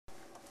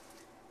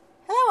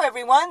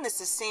everyone, this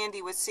is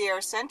Sandy with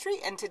Sierra Sentry,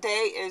 and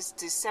today is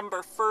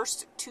December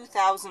 1st,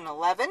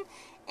 2011,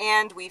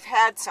 and we've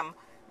had some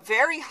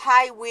very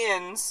high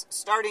winds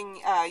starting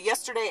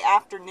yesterday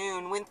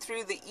afternoon, went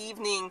through the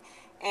evening,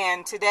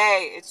 and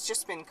today it's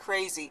just been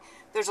crazy.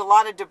 There's a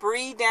lot of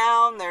debris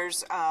down,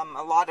 there's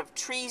a lot of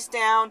trees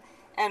down,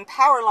 and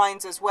power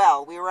lines as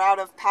well. We were out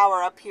of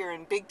power up here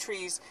in big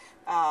trees.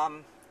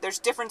 There's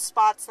different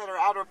spots that are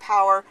out of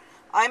power.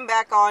 I'm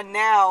back on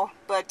now,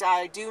 but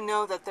I do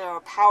know that there are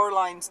power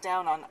lines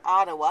down on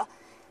Ottawa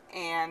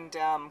and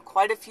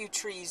quite a few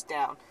trees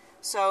down.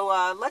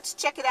 So let's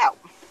check it out.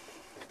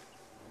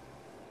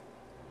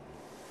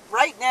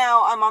 Right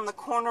now I'm on the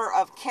corner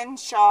of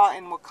Kenshaw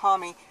and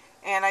Wikami,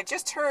 and I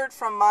just heard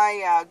from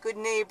my good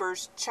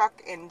neighbors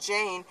Chuck and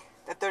Jane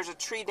that there's a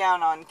tree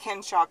down on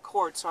Kenshaw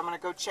Court, so I'm going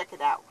to go check it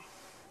out.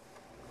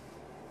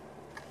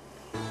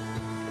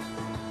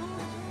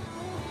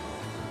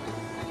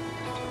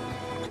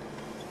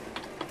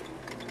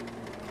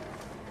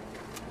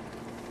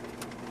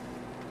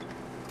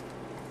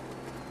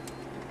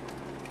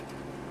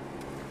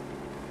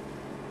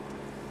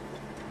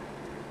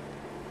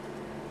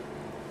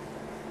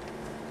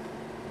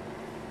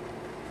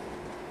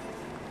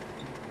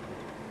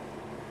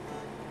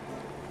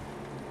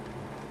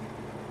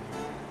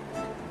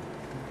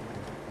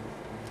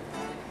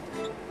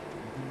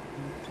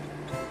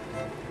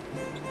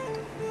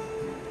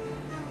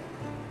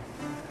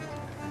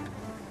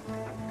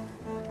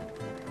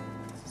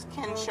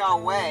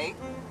 Kenshaw Way.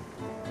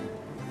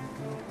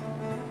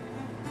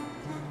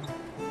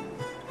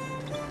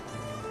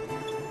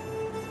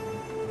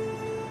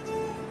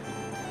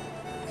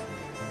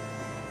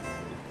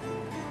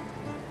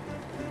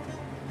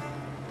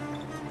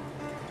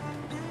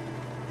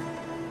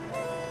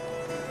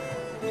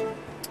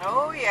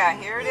 Oh yeah,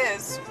 here it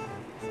is.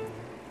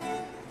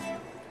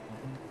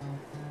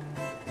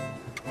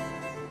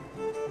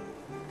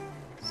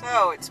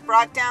 So it's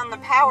brought down the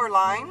power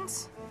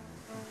lines.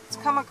 It's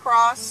come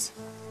across.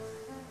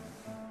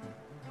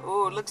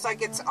 Oh, it looks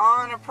like it's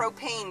on a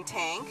propane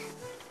tank.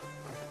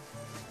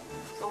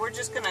 So we're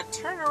just going to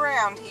turn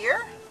around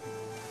here.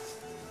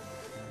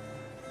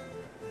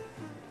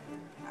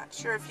 Not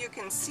sure if you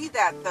can see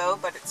that though,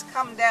 but it's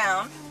come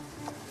down.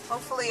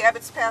 Hopefully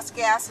Ebbets Pass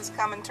Gas has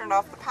come and turned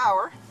off the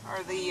power,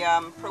 or the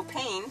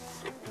propane.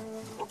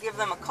 We'll give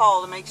them a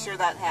call to make sure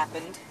that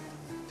happened.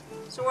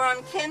 So we're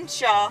on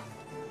Kenshaw.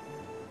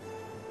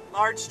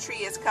 Large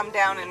tree has come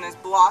down and is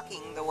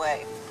blocking the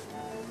way.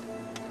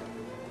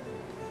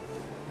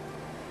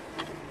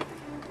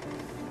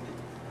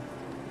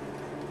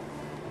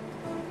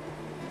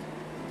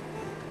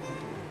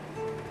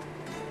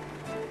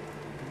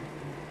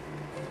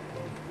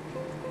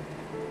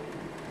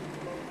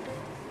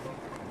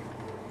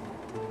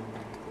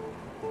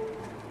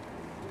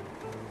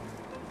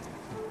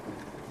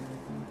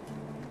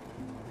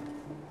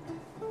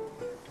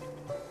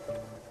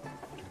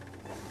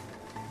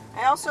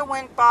 I also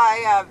went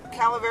by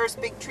Calaveras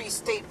Big Tree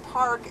State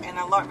Park, and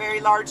a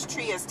very large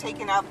tree has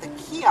taken out the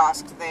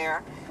kiosk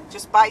there,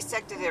 just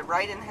bisected it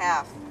right in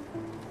half.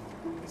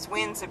 These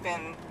winds have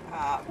been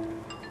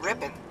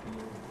ripping.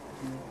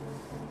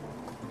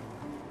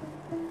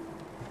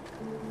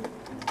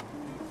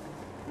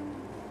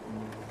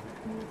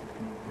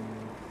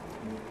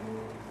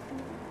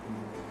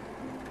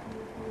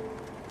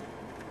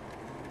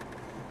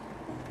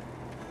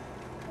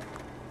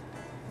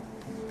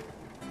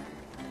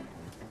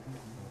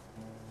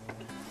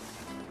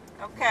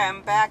 Okay,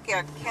 I'm back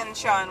at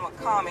Kenshaw and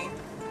Wikami.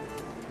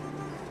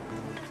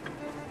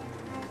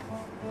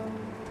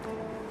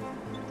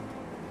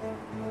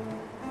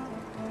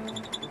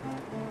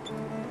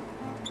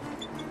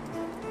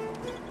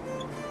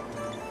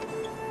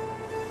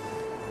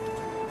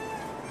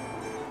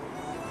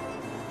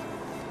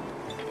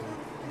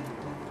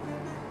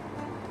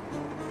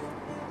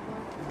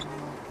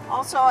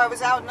 Also, I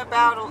was out and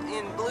about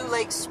in Blue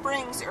Lake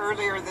Springs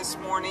earlier this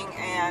morning,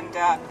 and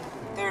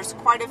there's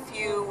quite a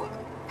few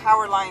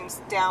power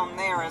lines down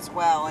there as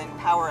well, and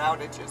power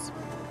outages.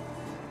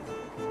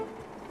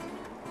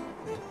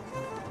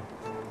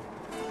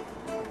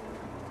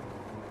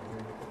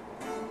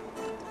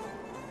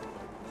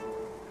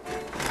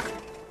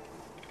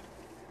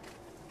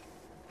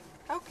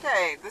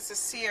 Okay, this is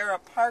Sierra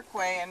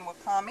Parkway in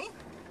Wikami.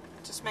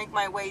 Just make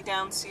my way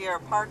down Sierra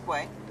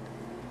Parkway.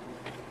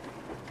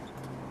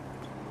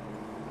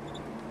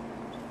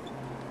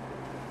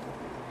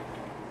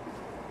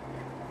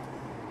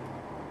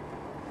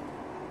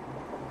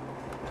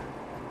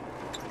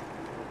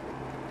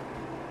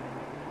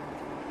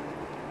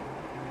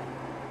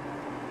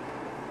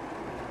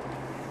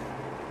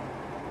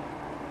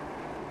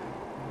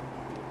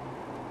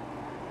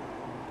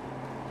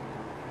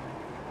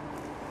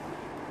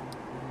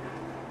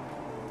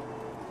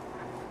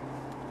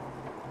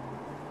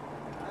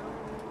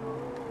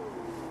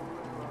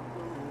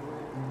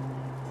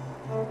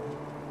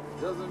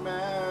 Doesn't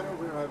matter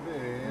where I've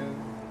been.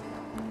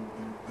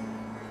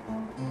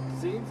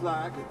 Seems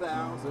like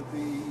 1,000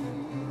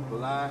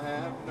 people I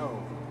have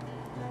known.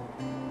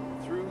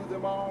 Through the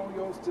them all,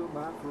 you're still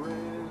my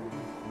friend.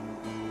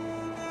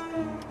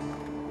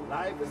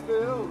 Life is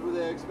filled with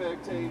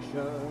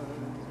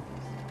expectations.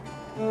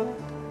 They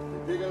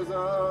pick us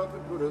up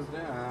and put us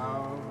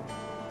down.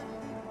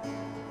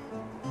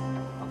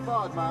 I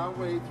fought my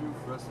way through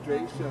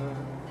frustration.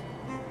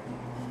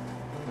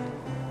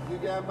 You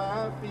got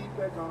my feet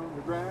back on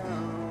the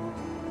ground.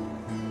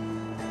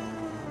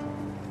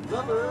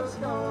 Lovers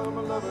come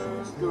and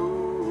lovers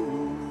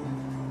go.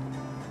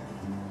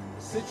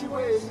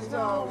 Situations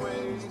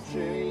always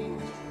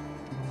change.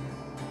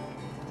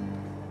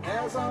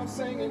 As I'm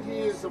singing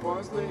here,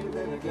 someone's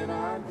leaving again,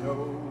 I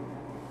know.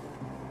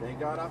 Thank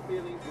God our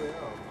feelings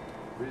will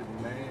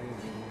remain.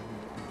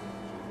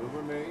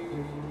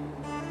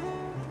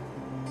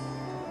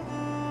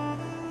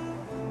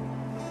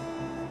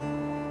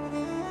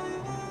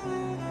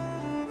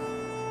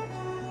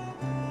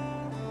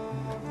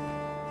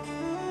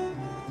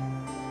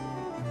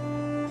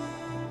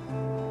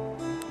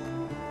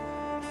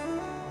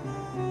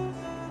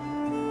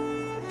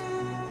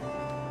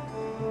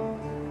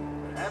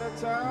 At a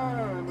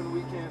time when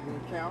we can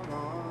count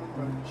on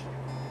much,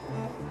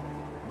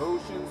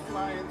 emotions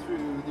flying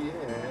through the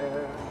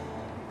air.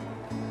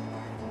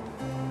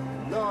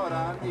 Lord,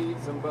 I need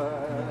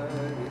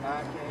somebody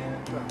I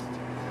can trust.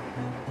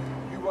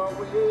 You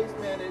always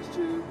manage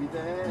to be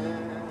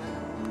there.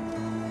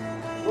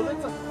 Well,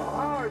 it's a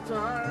hard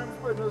time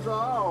putting us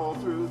all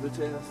through the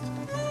test.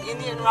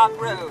 Indian Rock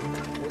Road.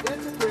 It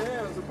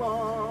depends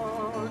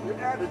upon your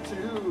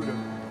attitude.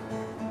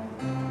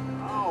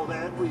 All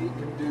that we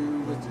can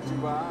do is to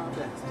do our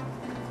best.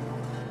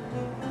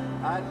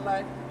 I'd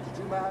like to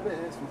do my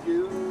best with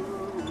you.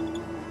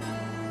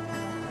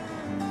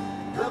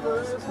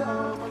 Lovers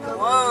come and lovers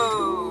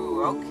Whoa,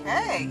 go.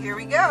 okay, here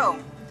we go.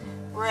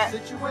 We're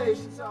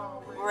Situations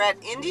always. at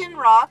Indian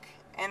Rock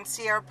and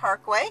Sierra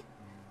Parkway.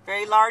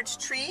 Very large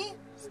tree.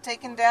 It's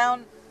taken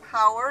down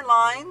power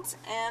lines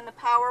and a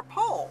power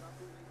pole.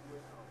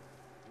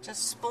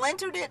 Just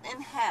splintered it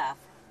in half.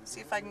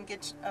 See if I can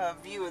get a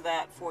view of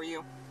that for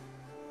you.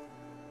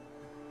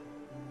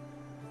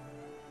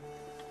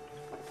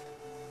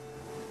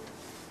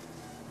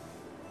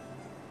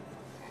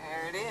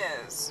 There it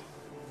is.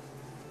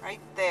 Right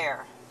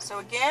there. So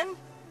again,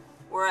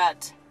 we're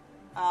at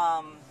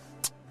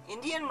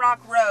Indian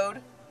Rock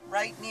Road,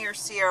 right near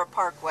Sierra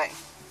Parkway.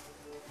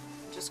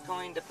 Just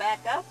going to back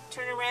up,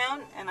 turn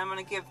around, and I'm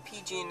going to give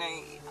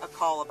PG&E a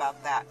call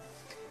about that.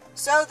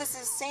 So this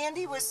is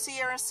Sandy with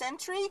Sierra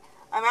Sentry.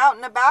 I'm out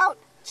and about,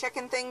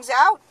 checking things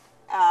out.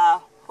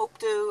 Hope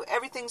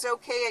everything's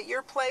okay at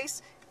your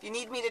place. If you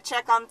need me to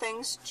check on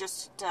things,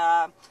 just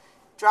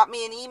drop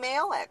me an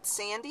email at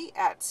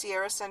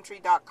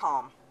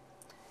sandy@sierrasentry.com.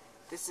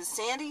 This is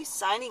Sandy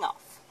signing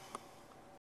off.